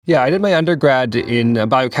Yeah, I did my undergrad in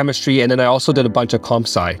biochemistry, and then I also did a bunch of comp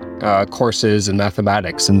sci courses in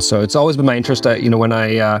mathematics. And so it's always been my interest that, when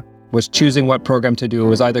I was choosing what program to do, it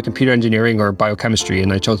was either computer engineering or biochemistry,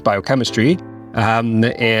 and I chose biochemistry.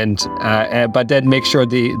 But then make sure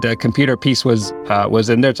the computer piece was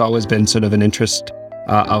in there. It's always been sort of an interest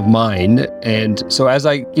of mine. And so as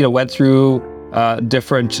I, went through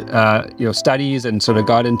different, studies and sort of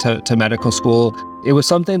got into medical school, it was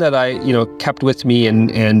something that I, kept with me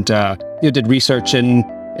and did research in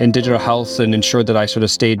digital health and ensured that I sort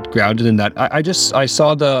of stayed grounded in that. I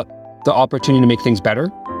saw the opportunity to make things better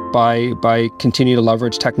by continuing to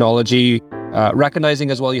leverage technology,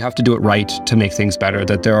 recognizing as well you have to do it right to make things better,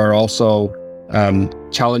 that there are also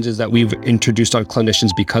challenges that we've introduced on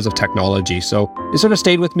clinicians because of technology. So it sort of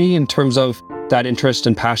stayed with me in terms of that interest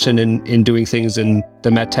and passion in doing things in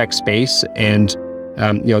the medtech space. And,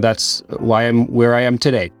 that's why I'm where I am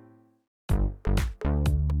today.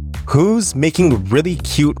 Who's making really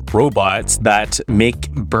cute robots that make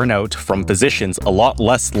burnout from physicians a lot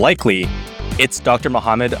less likely? It's Dr.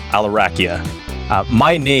 Mohamed Alarakhia.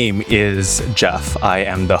 My name is Jeff. I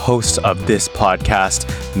am the host of this podcast,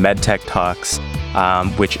 MedTech Talks,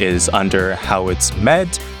 which is under How It's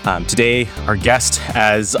Med. Today, our guest,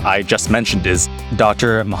 as I just mentioned, is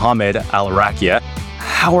Dr. Mohamed Alarakhia.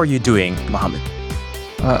 How are you doing, Mohamed?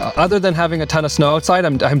 Other than having a ton of snow outside,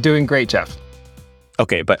 I'm doing great, Jeff.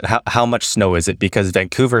 Okay, but how much snow is it? Because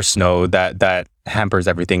Vancouver snow that hampers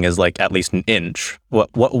everything is like at least an inch.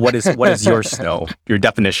 What is your snow? Your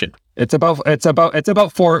definition? It's about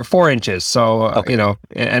 4 inches. So okay.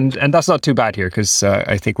 And that's not too bad here because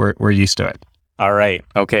I think we're used to it. All right.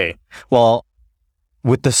 Okay. Well,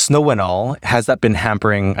 with the snow and all, has that been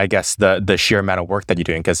hampering, I guess, the sheer amount of work that you're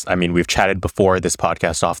doing? Because we've chatted before this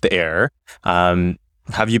podcast off the air.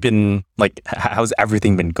 Have you been how's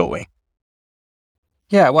everything been going?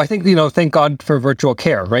 Yeah, well, I think, thank God for virtual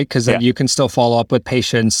care, right? Because then you can still follow up with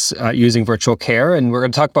patients using virtual care. And we're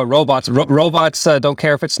going to talk about robots. Robots don't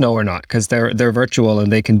care if it's snow or not because they're virtual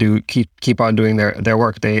and they can keep on doing their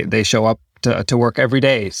work. They show up to work every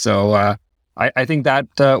day. So I think that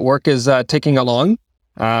work is ticking along.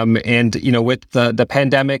 And, with the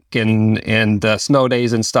pandemic and the snow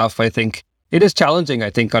days and stuff, I think it is challenging, I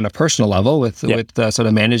think, on a personal level with sort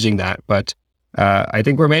of managing that. But I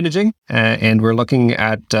think we're managing and we're looking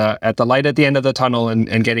at the light at the end of the tunnel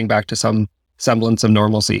and getting back to some semblance of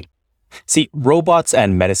normalcy. See, robots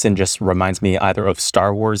and medicine just reminds me either of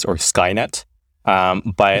Star Wars or Skynet.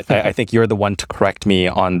 But I think you're the one to correct me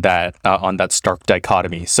on that stark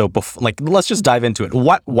dichotomy. So let's just dive into it.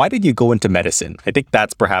 Why did you go into medicine? I think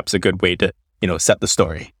that's perhaps a good way to, set the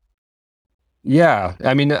story. Yeah,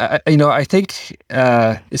 I think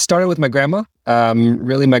it started with my grandma.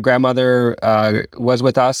 Really, my grandmother was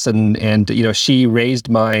with us, and she raised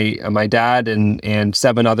my dad and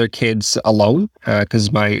 7 other kids alone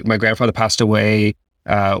because my grandfather passed away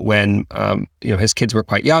when his kids were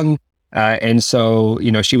quite young, and so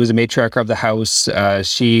she was a matriarch of the house.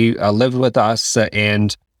 She lived with us,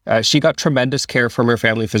 and she got tremendous care from her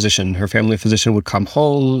family physician. Her family physician would come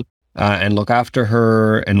home and look after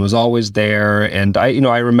her and was always there. And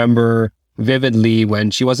I remember vividly when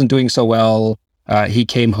she wasn't doing so well, he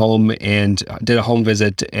came home and did a home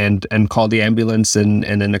visit and called the ambulance and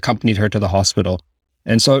then accompanied her to the hospital.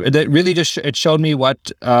 And so it really just, it showed me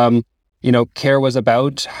what, care was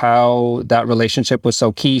about, how that relationship was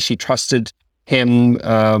so key. She trusted him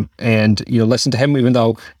and listened to him, even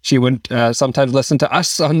though she wouldn't sometimes listen to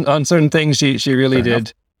us on certain things. She really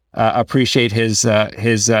did appreciate his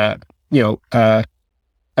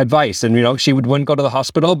advice. And she wouldn't go to the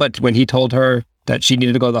hospital, but when he told her that she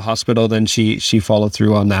needed to go to the hospital, then she followed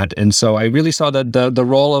through on that. And so I really saw that the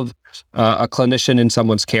role of a clinician in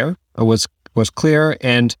someone's care was clear.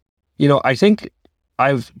 And I think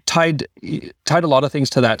I've tied a lot of things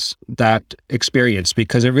to that experience,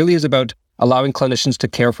 because it really is about allowing clinicians to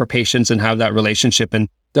care for patients and have that relationship. And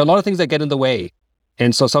there are a lot of things that get in the way.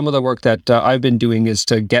 And so some of the work that I've been doing is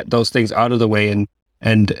to get those things out of the way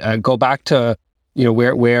and go back to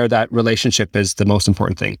where that relationship is the most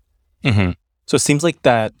important thing. Mm-hmm. So it seems like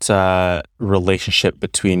that relationship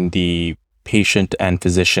between the patient and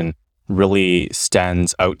physician really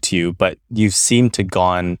stands out to you. But you seem to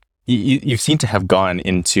have gone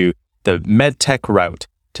into the medtech route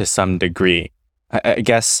to some degree. I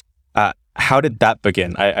guess. How did that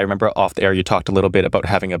begin? I remember off the air you talked a little bit about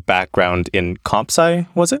having a background in comp sci,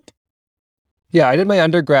 was it? Yeah, I did my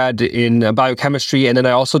undergrad in biochemistry, and then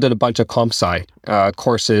I also did a bunch of comp sci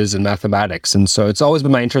courses in mathematics. And so it's always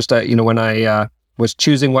been my interest that, when I was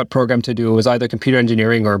choosing what program to do, it was either computer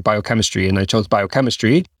engineering or biochemistry, and I chose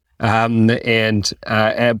biochemistry.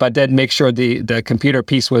 But then make sure the computer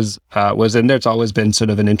piece was in there. It's always been sort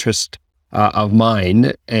of an interest of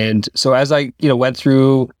mine. And so as I went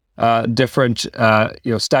through different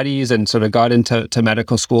studies and sort of got into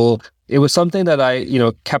medical school, it was something that I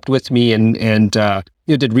kept with me and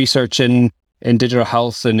did research in digital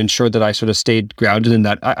health and ensured that I sort of stayed grounded in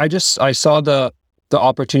that. I saw the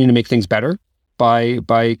opportunity to make things better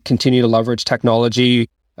by continuing to leverage technology,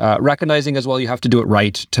 recognizing as well you have to do it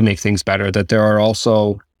right to make things better, that there are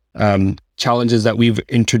also challenges that we've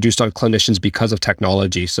introduced on clinicians because of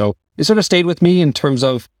technology. So it sort of stayed with me in terms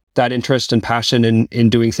of that interest and passion in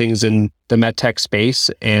doing things in the medtech space.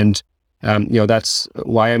 And, that's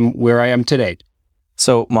why I'm where I am today.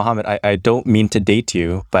 So, Mohamed, I don't mean to date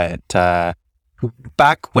you, but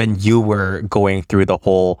back when you were going through the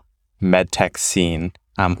whole medtech scene,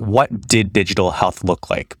 what did digital health look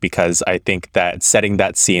like? Because I think that setting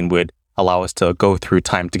that scene would allow us to go through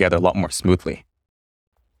time together a lot more smoothly.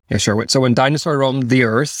 Yeah, sure. So when dinosaur roamed the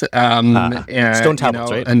earth, stone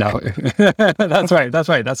tablets, right? No, that's right. That's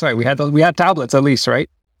right. We had tablets at least, right?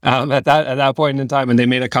 At that point in time, and they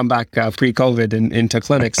made a comeback pre-COVID into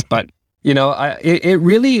clinics. But it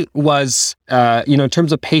really was in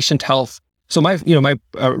terms of patient health. So my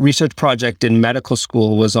research project in medical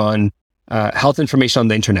school was on health information on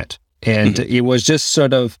the internet, and it was just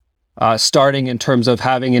sort of starting in terms of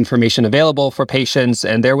having information available for patients,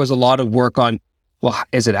 and there was a lot of work on, well,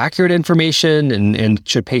 is it accurate information, and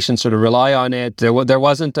should patients sort of rely on it? There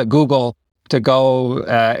wasn't a Google to go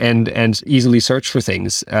and easily search for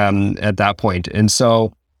things at that point, and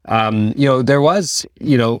so there was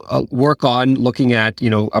a work on looking at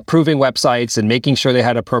approving websites and making sure they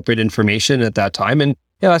had appropriate information at that time, and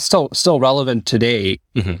that's still relevant today.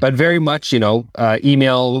 But very much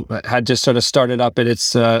email had just sort of started up at its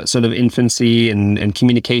sort of infancy, and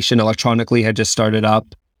communication electronically had just started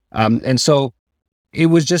up, and so it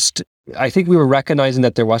was just, I think we were recognizing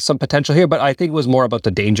that there was some potential here, but I think it was more about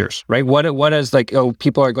the dangers, right? What is like,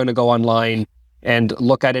 people are going to go online and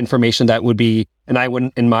look at information that would be, and I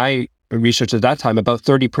wouldn't, in my research at that time, about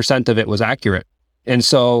 30% of it was accurate. And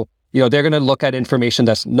so, they're going to look at information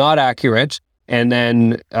that's not accurate and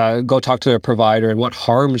then go talk to their provider, and what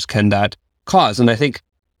harms can that cause? And I think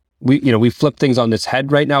we flip things on its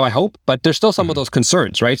head right now, I hope, but there's still some of those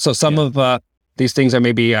concerns, right? So some of these things are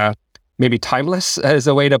maybe timeless, as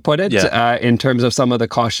a way to put it, in terms of some of the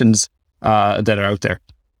cautions that are out there.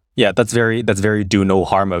 Yeah, that's very do no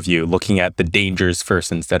harm of you, looking at the dangers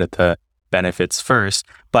first instead of the benefits first.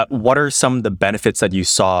 But what are some of the benefits that you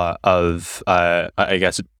saw of, I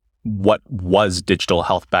guess, what was digital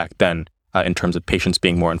health back then in terms of patients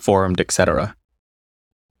being more informed, et cetera?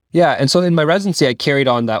 Yeah, and so in my residency, I carried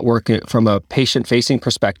on that work from a patient-facing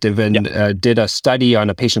perspective and did a study on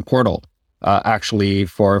a patient portal. Actually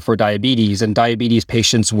for diabetes, and diabetes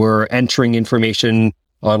patients were entering information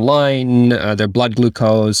online, their blood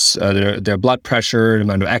glucose, their blood pressure, the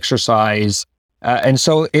amount of exercise. And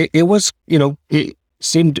so it was, it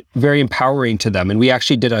seemed very empowering to them. And we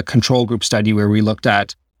actually did a control group study where we looked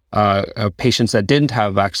at patients that didn't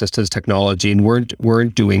have access to this technology and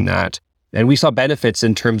weren't doing that. And we saw benefits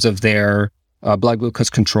in terms of their blood glucose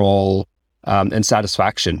control and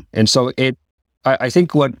satisfaction. And so I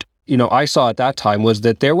think what I saw at that time was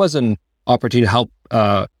that there was an opportunity to help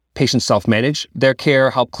patients self-manage their care,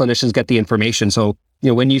 help clinicians get the information. So,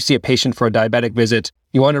 when you see a patient for a diabetic visit,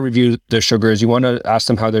 you want to review their sugars, you want to ask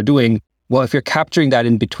them how they're doing. Well, if you're capturing that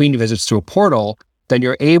in between visits through a portal, then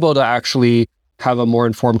you're able to actually have a more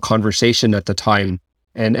informed conversation at the time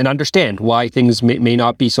and understand why things may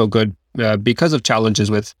not be so good because of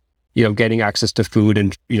challenges with getting access to food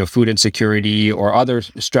and food insecurity or other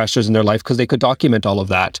stressors in their life, because they could document all of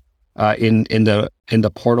that in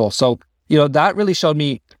the portal. So that really showed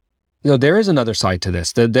me there is another side to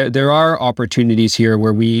this. There are opportunities here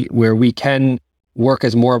where we can work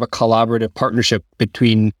as more of a collaborative partnership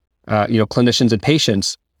between clinicians and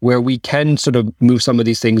patients, where we can sort of move some of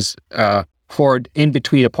these things forward in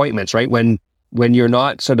between appointments, right? When you're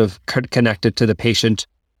not sort of connected to the patient,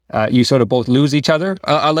 you sort of both lose each other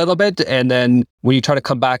a little bit, and then when you try to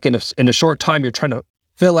come back in a short time, you're trying to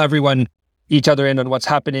fill each other in on what's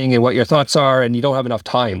happening and what your thoughts are, and you don't have enough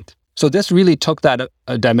time. So this really took that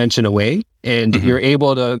dimension away, and you're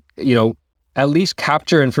able to, at least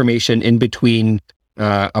capture information in between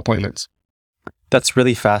appointments. That's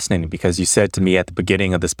really fascinating, because you said to me at the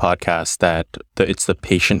beginning of this podcast that it's the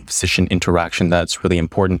patient-physician interaction that's really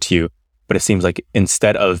important to you. But it seems like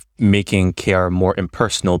instead of making care more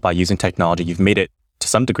impersonal by using technology, you've made it, to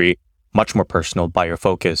some degree, much more personal by your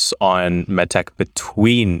focus on medtech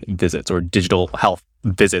between visits, or digital health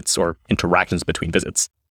visits, or interactions between visits.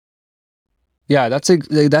 Yeah,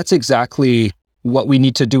 that's exactly what we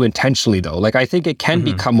need to do intentionally, though. Like, I think it can Hmm.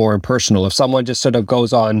 become more impersonal if someone just sort of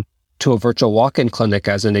goes on to a virtual walk-in clinic,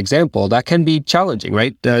 as an example. That can be challenging,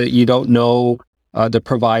 right? You don't know the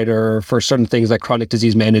provider for certain things like chronic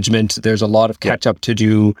disease management. There's a lot of Yeah. catch up to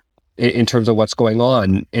do in terms of what's going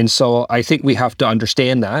on, and so I think we have to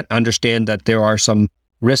understand that there are some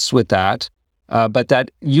risks with that, but that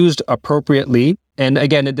used appropriately. And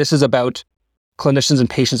again, this is about clinicians and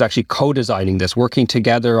patients actually co-designing this, working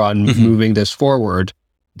together on Hmm. moving this forward,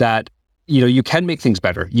 that, you can make things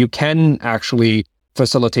better. You can actually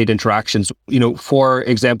facilitate interactions. For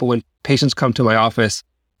example, when patients come to my office,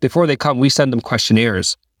 before they come, we send them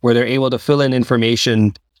questionnaires where they're able to fill in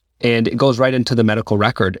information and it goes right into the medical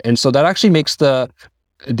record. And so that actually makes the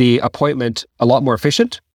appointment a lot more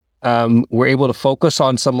efficient. We're able to focus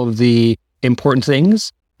on some of the important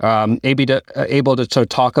things, able to sort of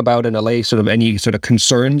talk about and allay sort of any sort of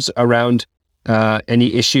concerns around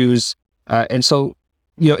any issues. And so,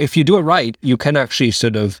 if you do it right, you can actually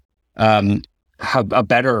sort of have a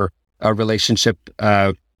better relationship,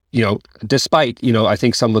 despite, I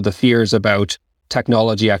think some of the fears about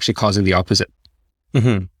technology actually causing the opposite.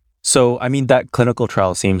 Hmm. So, I mean, that clinical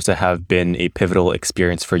trial seems to have been a pivotal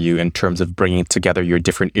experience for you in terms of bringing together your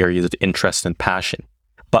different areas of interest and passion.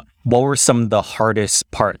 But what were some of the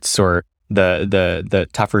hardest parts or the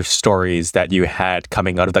tougher stories that you had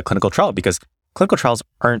coming out of that clinical trial? Because clinical trials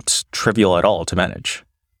aren't trivial at all to manage.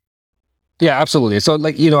 Yeah, absolutely. So,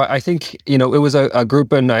 like, I think, it was a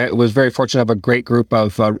group, and I was very fortunate to have a great group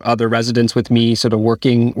of other residents with me, sort of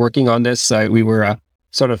working on this. We were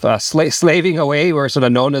sort of slaving away. We were sort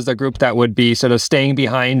of known as the group that would be sort of staying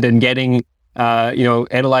behind and getting,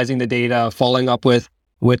 analyzing the data, following up with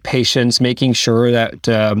patients, making sure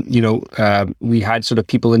that we had sort of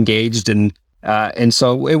people engaged, and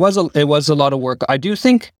so it was a lot of work. I do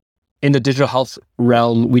think in the digital health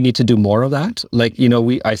realm, we need to do more of that. Like,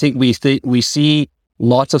 I think we see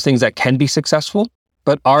lots of things that can be successful,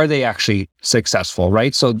 but are they actually successful,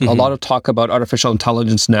 right? So a Hmm. lot of talk about artificial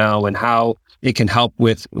intelligence now and how it can help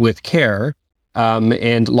with care,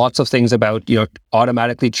 and lots of things about,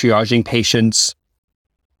 automatically triaging patients.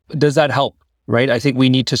 Does that help, right? I think we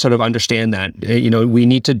need to sort of understand that. We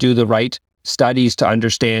need to do the right studies to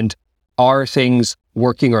understand, are things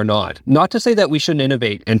working or not? Not to say that we shouldn't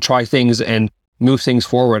innovate and try things and move things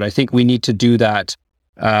forward. I think we need to do that,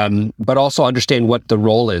 but also understand what the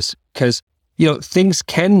role is, because things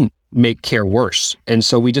can make care worse, and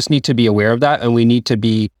so we just need to be aware of that, and we need to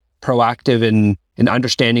be proactive in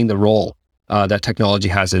understanding the role that technology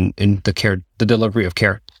has in the delivery of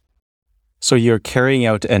care. So you're carrying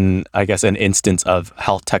out I guess, an instance of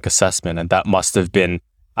health tech assessment, and that must have been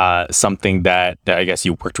something that I guess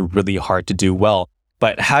you worked really hard to do well.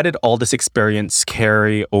 But how did all this experience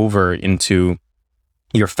carry over into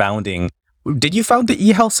your founding? Did you found the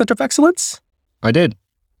eHealth Center of Excellence? I did.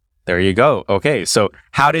 There you go. Okay, so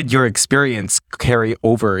how did your experience carry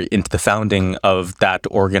over into the founding of that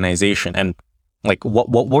organization, and like what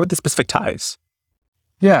were the specific ties?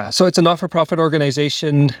 Yeah, so it's a not-for-profit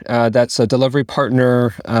organization that's a delivery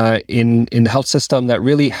partner in the health system that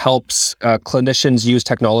really helps clinicians use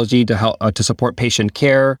technology to help to support patient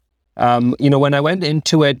care. When I went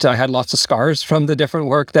into it, I had lots of scars from the different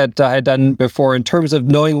work that I had done before, in terms of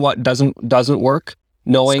knowing what doesn't work,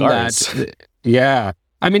 knowing that, Scars. yeah.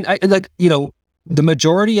 I mean, I like, the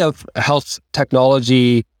majority of health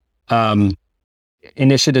technology um,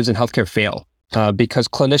 initiatives in healthcare fail because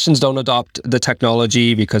clinicians don't adopt the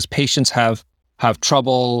technology, because patients have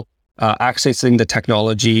trouble accessing the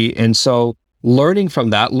technology, and so learning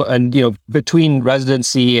from that, and between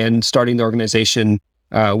residency and starting the organization,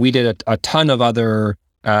 we did a ton of other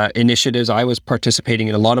initiatives. I was participating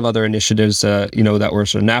in a lot of other initiatives, that were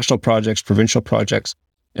sort of national projects, provincial projects,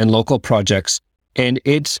 and local projects, and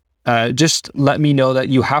it's just let me know that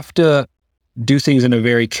you have to do things in a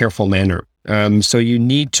very careful manner. So you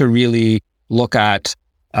need to really look at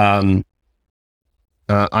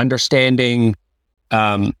understanding,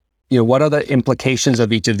 what are the implications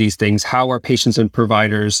of each of these things? How are patients and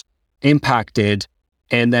providers impacted?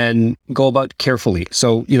 And then go about carefully.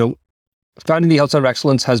 So, founding the Health Center of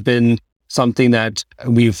Excellence has been something that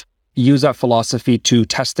we've used that philosophy to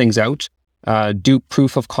test things out, do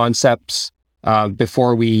proof of concepts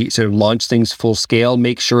before we sort of launch things full scale,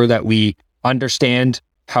 make sure that we understand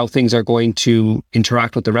how things are going to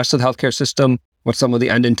interact with the rest of the healthcare system, what some of the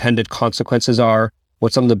unintended consequences are,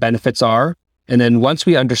 what some of the benefits are. And then once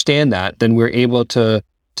we understand that, then we're able to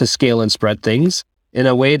scale and spread things in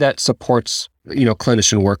a way that supports,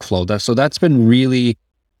 clinician workflow. So that's been really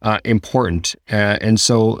important. And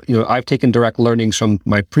so, I've taken direct learnings from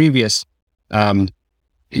my previous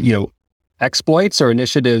you know, exploits or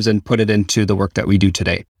initiatives and put it into the work that we do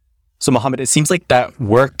today. So, Mohamed, it seems like that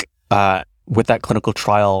work with that clinical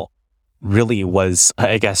trial really was,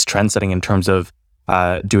 I guess, trendsetting in terms of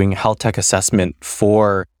doing health tech assessment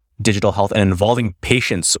for digital health and involving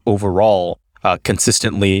patients overall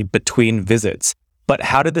consistently between visits. But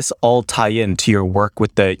how did this all tie into your work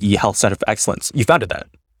with the eHealth Center of Excellence? You founded that,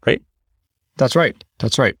 right? That's right.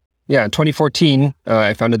 Yeah, in 2014,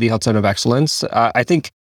 I founded the eHealth Center of Excellence. I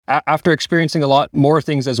think after experiencing a lot more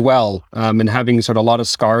things as well, and having sort of a lot of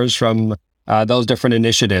scars from those different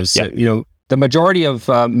initiatives, the majority of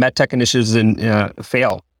medtech initiatives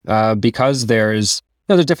fail because there's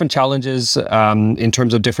different challenges in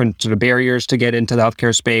terms of different sort of barriers to get into the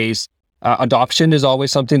healthcare space. Adoption is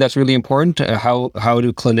always something that's really important. How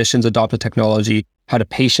do clinicians adopt a technology? How do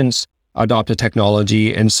patients adopt a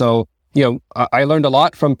technology? And so, I learned a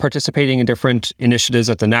lot from participating in different initiatives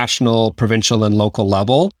at the national, provincial, and local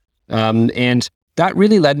level. And that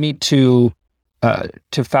really led me to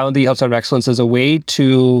found the eHealth Center of Excellence as a way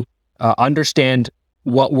to understand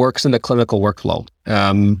what works in the clinical workflow.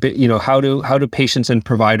 How do patients and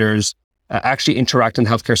providers actually interact in the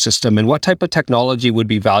healthcare system, and what type of technology would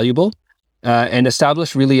be valuable, and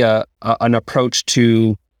establish really an approach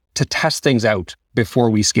to test things out before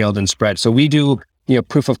we scaled and spread. So we do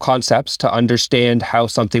proof of concepts to understand how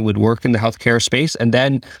something would work in the healthcare space, and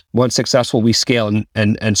then once successful, we scale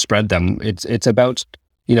and spread them. It's about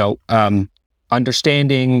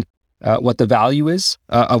understanding what the value is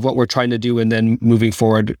of what we're trying to do, and then moving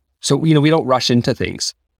forward. So we don't rush into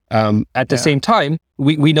things. At the same time,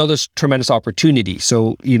 we know there's tremendous opportunity.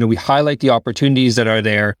 So we highlight the opportunities that are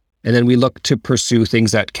there, and then we look to pursue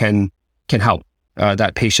things that can help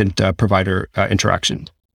that patient provider interaction.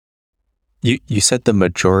 You said the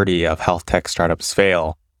majority of health tech startups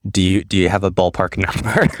fail. Do you have a ballpark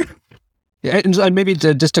number? Yeah, and maybe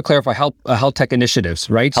just to clarify, health tech initiatives,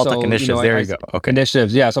 right? Health tech initiatives. There you go. Okay.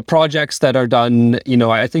 Initiatives, yeah. So projects that are done.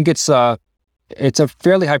 I think it's a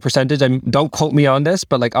fairly high percentage. Don't quote me on this,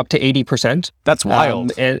 but like up to 80%. That's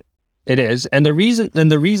wild. And it is, and the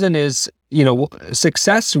reason is,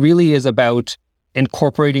 success really is about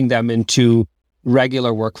incorporating them into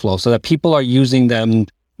regular workflow, so that people are using them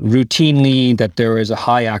routinely, that there is a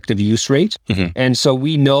high active use rate. Mm-hmm. And so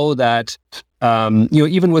we know that,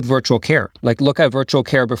 even with virtual care, like look at virtual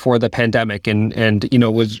care before the pandemic, and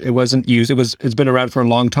it wasn't used. It's been around for a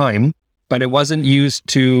long time, but it wasn't used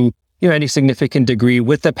to any significant degree.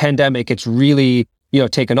 With the pandemic, it's really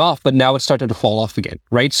taken off, but now it's started to fall off again,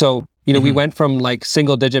 right? So Mm-hmm. we went from like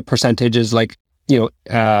single digit percentages, like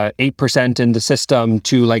 8% in the system,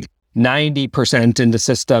 to like 90% in the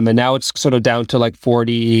system, and now it's sort of down to like down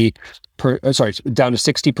to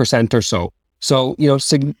 60% or so. So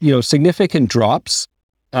significant drops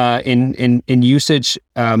in usage,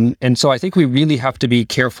 and so I think we really have to be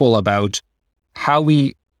careful about how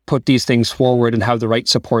we put these things forward and have the right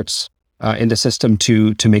supports in the system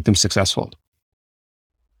to make them successful.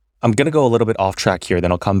 I'm going to go a little bit off track here,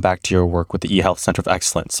 then I'll come back to your work with the eHealth Center of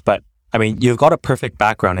Excellence. But I mean, you've got a perfect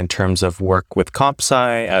background in terms of work with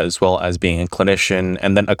CompSci, as well as being a clinician,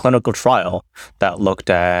 and then a clinical trial that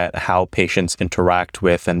looked at how patients interact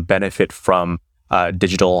with and benefit from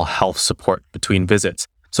digital health support between visits.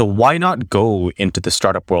 So why not go into the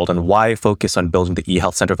startup world, and why focus on building the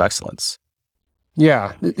eHealth Center of Excellence?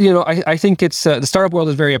 Yeah, I think it's the startup world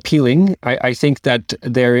is very appealing. I think that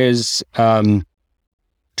there is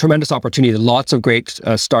tremendous opportunity. Lots of great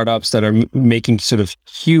startups that are making sort of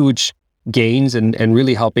huge gains and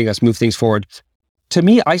really helping us move things forward. To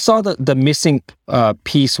me, I saw the missing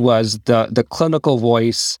piece was the clinical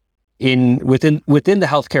voice within the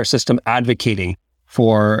healthcare system advocating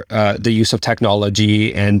for the use of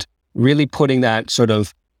technology, and really putting that sort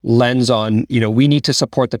of lens on, we need to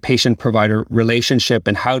support the patient-provider relationship,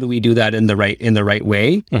 and how do we do that in the right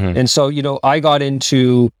way? Mm-hmm. And so, I got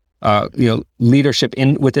into leadership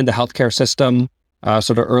within the healthcare system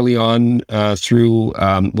sort of early on through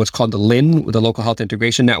what's called the LIN, the Local Health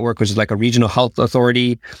Integration Network, which is like a regional health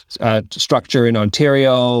authority structure in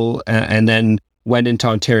Ontario, and then went into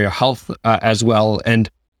Ontario Health as well. And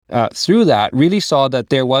through that, really saw that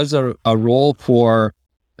there was a role for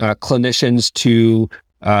clinicians to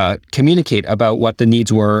communicate about what the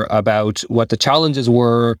needs were, about what the challenges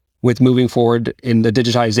were with moving forward in the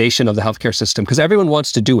digitization of the healthcare system, because everyone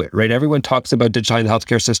wants to do it, right? Everyone talks about digitizing the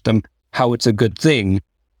healthcare system, how it's a good thing,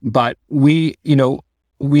 but we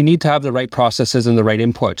need to have the right processes and the right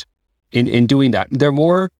input in doing that. There are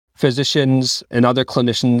more physicians and other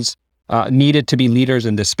clinicians needed to be leaders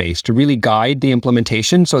in this space to really guide the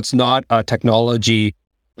implementation. So it's not a technology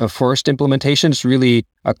first implementation. It's really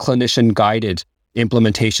a clinician guided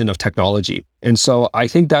implementation of technology. And so I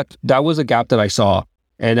think that was a gap that I saw.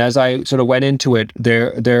 And as I sort of went into it,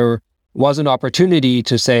 there was an opportunity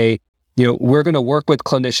to say, we're going to work with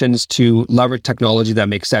clinicians to leverage technology that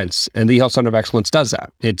makes sense. And the Health Center of Excellence does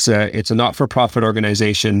that. It's a not-for-profit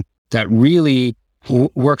organization that really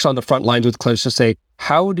works on the front lines with clinicians to say,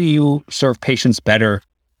 how do you serve patients better?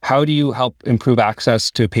 How do you help improve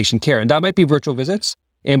access to patient care? And that might be virtual visits.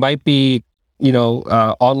 It might be,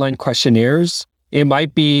 online questionnaires. It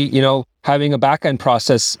might be, having a back-end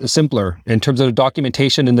process simpler in terms of the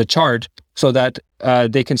documentation in the chart so that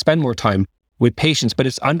they can spend more time with patients. But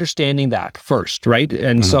it's understanding that first, right?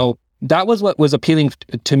 And so that was what was appealing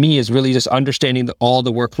to me, is really just understanding all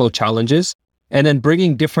the workflow challenges and then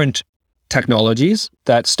bringing different technologies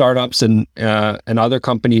that startups and other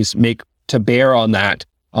companies make to bear on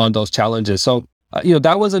those challenges. So,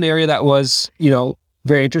 that was an area that was,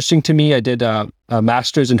 very interesting to me. I did a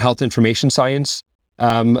master's in health information science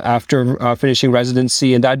after finishing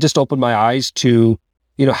residency, and that just opened my eyes to,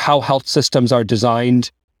 how health systems are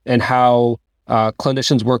designed and how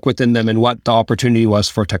clinicians work within them and what the opportunity was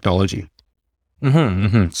for technology.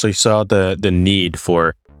 So you saw the need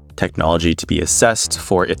for technology to be assessed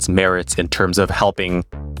for its merits in terms of helping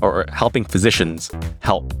physicians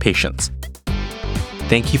help patients.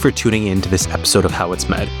 Thank you for tuning in to this episode of How It's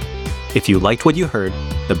Med. If you liked what you heard,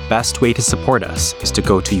 the best way to support us is to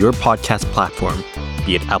go to your podcast platform,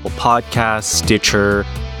 be it Apple Podcasts, Stitcher,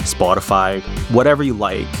 Spotify, whatever you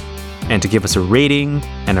like, and to give us a rating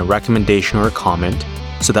and a recommendation or a comment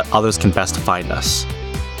so that others can best find us.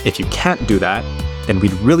 If you can't do that, then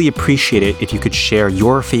we'd really appreciate it if you could share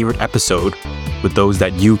your favorite episode with those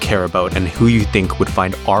that you care about and who you think would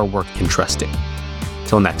find our work interesting.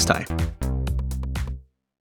 Till next time.